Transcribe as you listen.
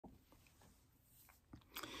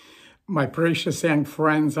My precious young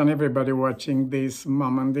friends and everybody watching this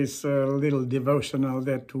moment, this little devotional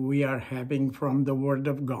that we are having from the Word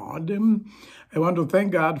of God. I want to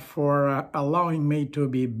thank God for allowing me to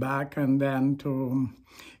be back and then to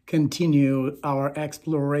continue our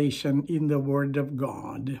exploration in the Word of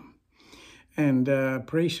God. And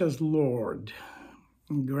precious Lord,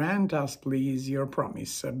 grant us, please, your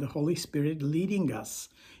promise of the Holy Spirit leading us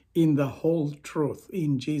in the whole truth.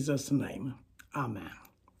 In Jesus' name, amen.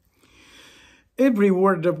 Every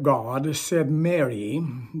word of God, said Mary,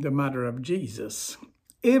 the mother of Jesus,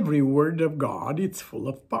 every word of God, it's full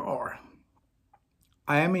of power.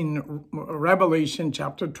 I am in Revelation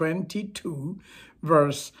chapter 22,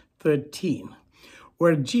 verse 13,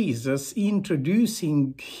 where Jesus,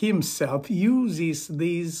 introducing himself, uses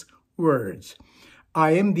these words.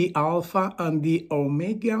 I am the Alpha and the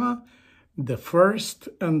Omega, the first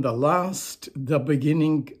and the last, the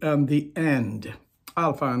beginning and the end.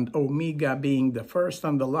 Alpha and Omega being the first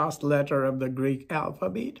and the last letter of the Greek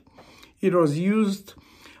alphabet. It was used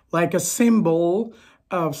like a symbol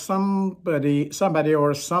of somebody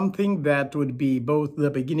or something that would be both the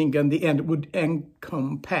beginning and the end, would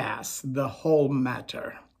encompass the whole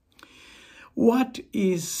matter. What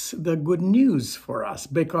is the good news for us?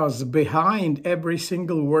 Because behind every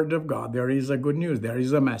single word of God, there is a good news, there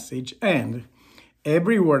is a message, and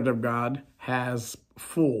every word of God has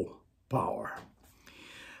full power.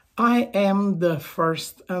 I am the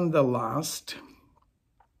first and the last.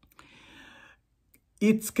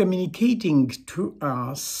 It's communicating to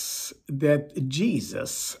us that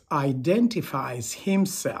Jesus identifies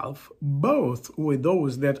himself both with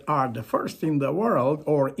those that are the first in the world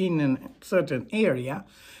or in a certain area,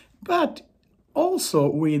 but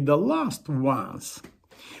also with the last ones.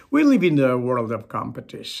 We live in the world of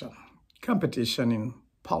competition. Competition in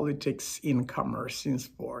politics, in commerce, in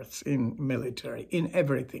sports, in military, in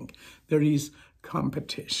everything. There is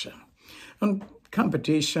competition. And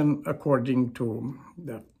competition, according to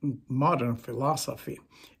the modern philosophy,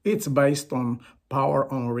 it's based on power,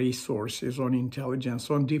 on resources, on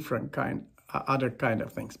intelligence, on different other kind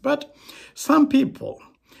of things. But some people,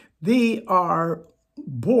 they are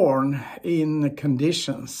born in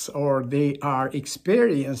conditions or they are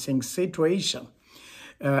experiencing situation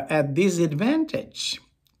at disadvantage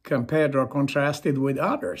compared or contrasted with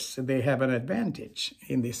others. They have an advantage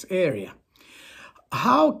in this area.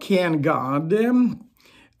 How can God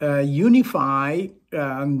unify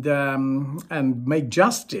and make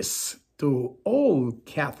justice to all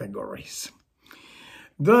categories?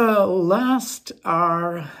 The last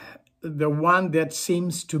are the one that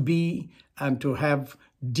seems to be and to have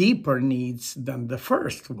deeper needs than the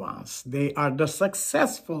first ones. They are the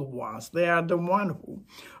successful ones. They are the one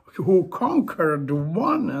who conquered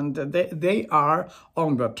one, and they are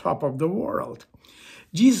on the top of the world.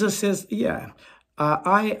 Jesus says,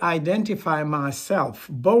 I identify myself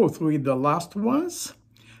both with the last ones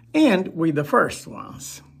and with the first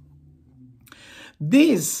ones.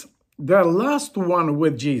 The last one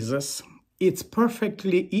with Jesus, it's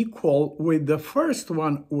perfectly equal with the first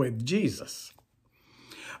one with Jesus.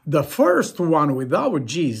 The first one without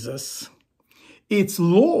Jesus, it's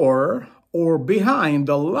lower or behind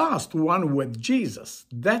the last one with Jesus.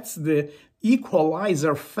 That's the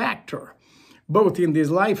equalizer factor, both in this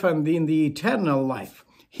life and in the eternal life.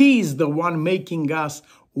 He is the one making us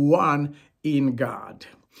one in God.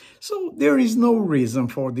 So there is no reason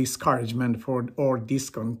for discouragement or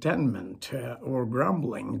discontentment or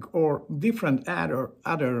grumbling or different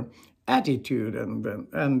other attitude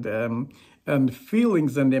and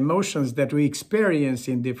feelings and emotions that we experience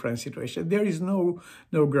in different situations. There is no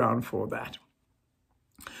ground for that.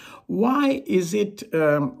 Why is it,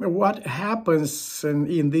 what happens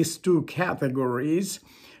in these two categories?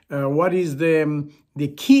 What is the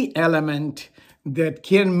key element that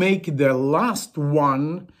can make the last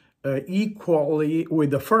one equally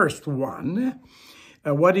with the first one?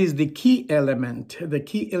 What is the key element? The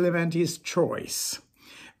key element is choice.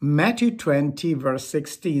 Matthew 20, verse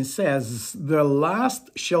 16 says, the last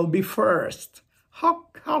shall be first. How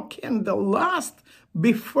can the last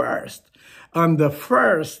be first and the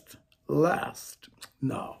first last?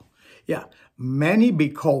 No. Many be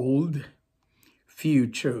called, few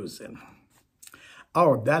chosen.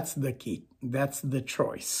 Oh, that's the key. That's the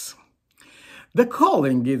choice. The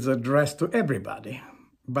calling is addressed to everybody,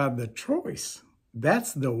 but the choice,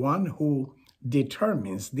 that's the one who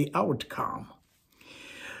determines the outcome.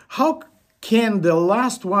 How can the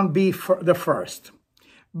last one be the first?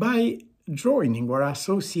 By joining or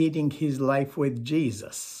associating his life with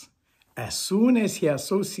Jesus. As soon as he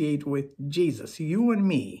associates with Jesus, you and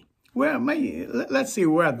me, let's see,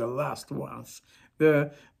 we're the last ones.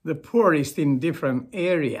 The the poorest in different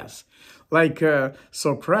areas. Like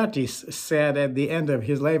Socrates said at the end of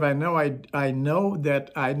his life, I know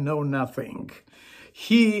that I know nothing.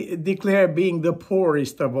 He declared being the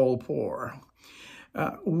poorest of all poor.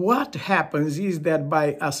 What happens is that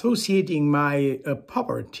by associating my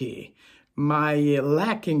poverty, my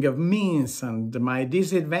lacking of means, and my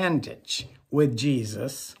disadvantage with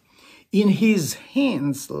Jesus, in his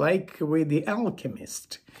hands, like with the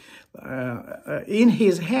alchemist, in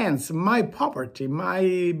his hands, my poverty,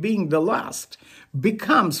 my being the last,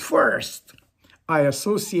 becomes first. I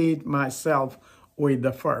associate myself with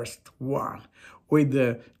the first one, with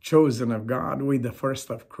the chosen of God, with the first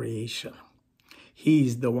of creation. He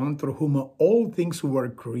is the one through whom all things were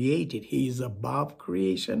created. He is above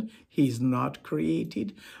creation. He is not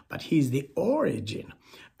created, but he is the origin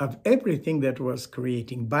of everything that was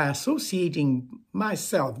creating. By associating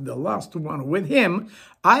myself, the last one, with him,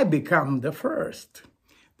 I become the first.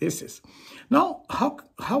 This is. Now,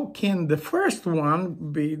 how can the first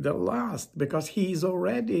one be the last? Because he is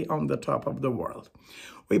already on the top of the world.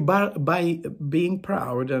 By being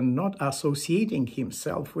proud and not associating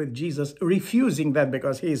himself with Jesus, refusing that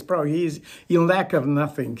because he is proud, he is in lack of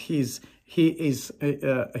nothing. He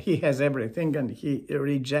has everything, and he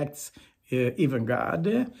rejects even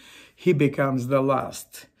God. He becomes the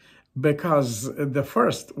last, because the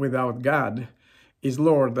first without God is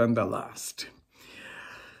lower than the last.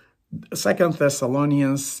 2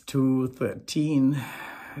 Thessalonians 2:13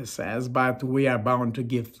 says, "But we are bound to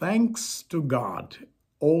give thanks to God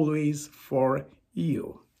always for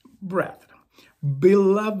you, brethren,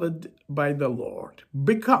 beloved by the Lord,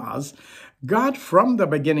 because God from the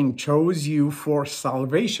beginning chose you for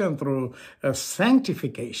salvation through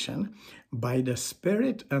sanctification by the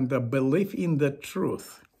Spirit and the belief in the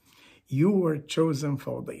truth." You were chosen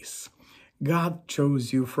for this. God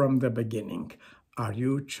chose you from the beginning. Are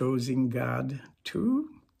you choosing God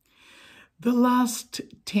too? The last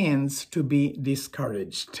tends to be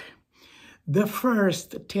discouraged. The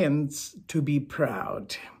first tends to be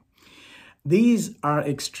proud. These are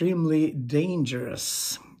extremely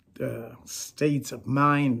dangerous states of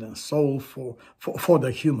mind and soul for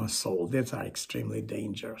the human soul. These are extremely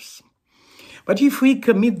dangerous. But if we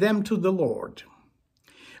commit them to the Lord,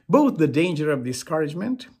 both the danger of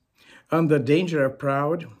discouragement and the danger of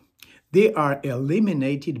pride, they are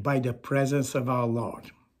eliminated by the presence of our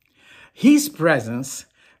Lord. His presence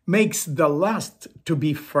makes the last to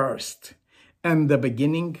be first, and the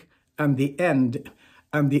beginning and the end,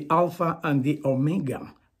 and the Alpha and the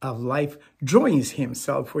Omega of life joins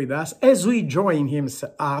himself with us as we join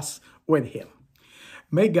us with him.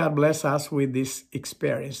 May God bless us with this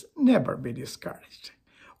experience. Never be discouraged.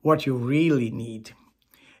 What you really need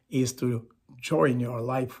is to join your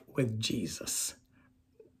life with Jesus.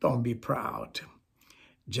 Don't be proud.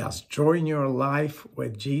 Just join your life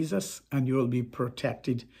with Jesus, and you will be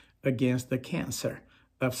protected against the cancer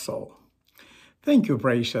of soul. Thank you,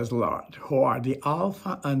 precious Lord, who are the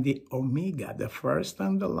Alpha and the Omega, the first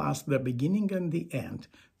and the last, the beginning and the end.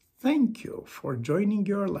 Thank you for joining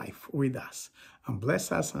your life with us, and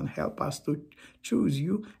bless us and help us to choose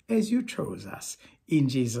you as you chose us. In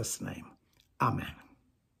Jesus' name, amen.